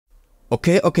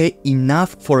Okay,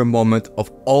 enough for a moment of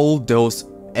all those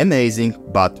amazing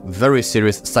but very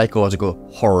serious psychological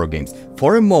horror games.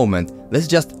 For a moment, let's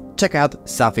just check out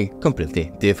something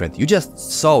completely different. You just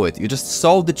saw it. You just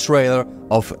saw the trailer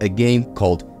of a game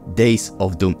called Days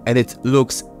of Doom, and it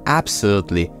looks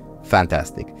absolutely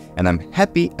fantastic. And I'm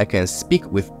happy I can speak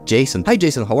with Jason. Hi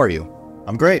Jason, how are you?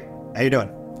 I'm great. How you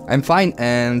doing? I'm fine,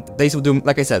 and Days of Doom,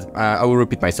 like I said, I will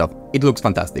repeat myself, it looks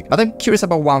fantastic. But I'm curious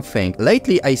about one thing.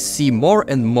 Lately I see more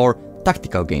and more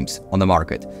tactical games on the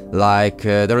market. Like,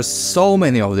 there are so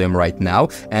many of them right now,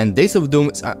 and Days of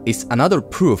Doom is another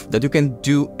proof that you can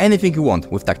do anything you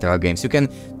want with tactical games. You can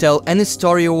tell any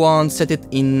story you want, set it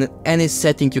in any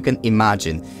setting you can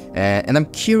imagine. And I'm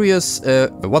curious,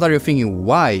 what are you thinking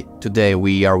why today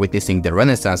we are witnessing the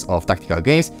renaissance of tactical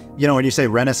games? You know, when you say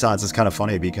renaissance, it's kind of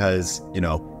funny because, you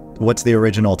know, what's the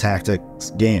original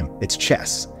tactics game? It's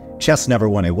chess. Chess never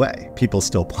went away. People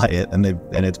still play it, and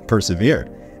it's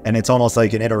persevered. And it's almost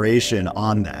like an iteration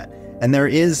on that. And there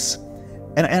is,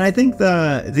 and I think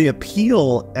the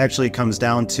appeal actually comes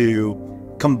down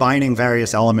to combining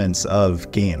various elements of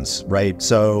games, right?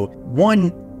 So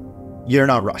one, you're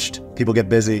not rushed. People get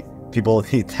busy, people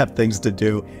have things to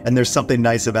do, and there's something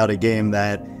nice about a game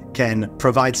that can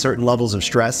provide certain levels of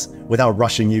stress without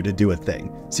rushing you to do a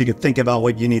thing. So you can think about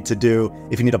what you need to do.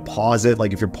 If you need to pause it,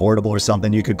 like if you're portable or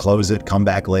something, you could close it, come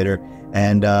back later,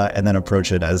 and then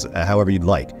approach it as however you'd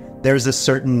like. There's a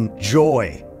certain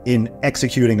joy in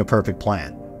executing a perfect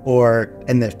plan,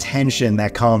 and the tension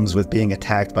that comes with being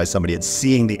attacked by somebody and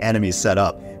seeing the enemy set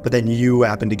up, but then you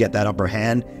happen to get that upper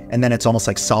hand, and then it's almost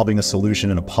like solving a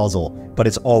solution in a puzzle, but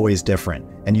it's always different.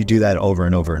 And you do that over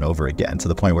and over and over again to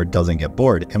the point where it doesn't get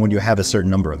bored. And when you have a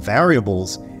certain number of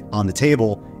variables on the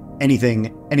table, anything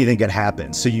can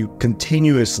happen. So you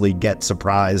continuously get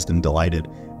surprised and delighted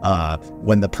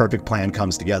when the perfect plan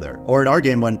comes together. Or in our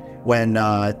game, when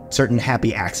certain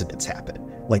happy accidents happen.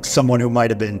 Like someone who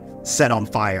might have been set on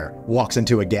fire walks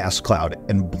into a gas cloud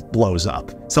and blows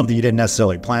up. Something you didn't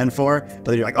necessarily plan for, but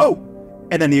then you're like, oh!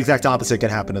 And then the exact opposite can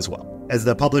happen as well. As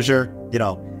the publisher, you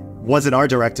know, wasn't our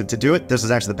directive to do it. This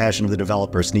was actually the passion of the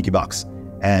developer, Sneaky Bucks.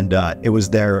 And it was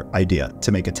their idea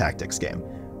to make a tactics game.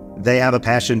 They have a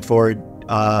passion for,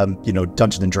 you know,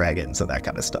 Dungeons and Dragons and that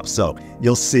kind of stuff. So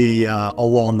you'll see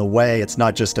along the way, it's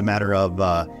not just a matter of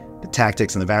the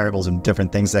tactics and the variables and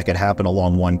different things that could happen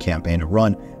along one campaign to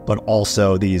run, but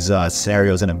also these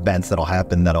scenarios and events that'll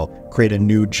happen that'll create a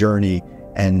new journey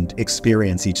and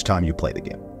experience each time you play the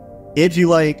game. If you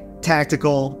like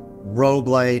tactical,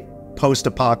 roguelite,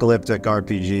 post-apocalyptic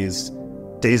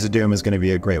RPGs, Days of Doom is going to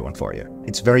be a great one for you.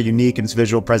 It's very unique in its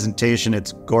visual presentation,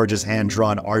 it's gorgeous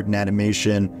hand-drawn art and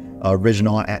animation,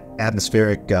 original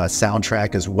atmospheric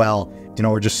soundtrack as well. You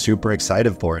know, we're just super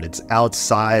excited for it. It's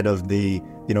outside of the,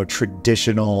 you know,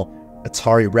 traditional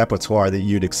Atari repertoire that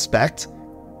you'd expect,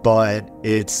 but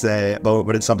it's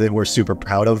something we're super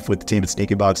proud of with the team at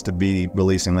Sneaky Bucks to be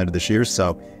releasing later this year.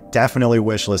 So definitely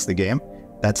wishlist the game.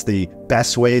 That's the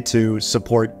best way to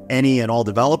support any and all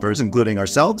developers, including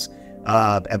ourselves,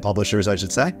 and publishers, I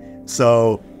should say.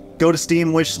 So go to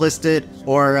Steam, wishlist it,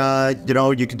 or you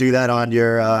know, you can do that on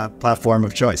your platform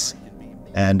of choice,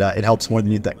 and it helps more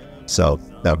than you think. So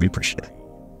that would be appreciated.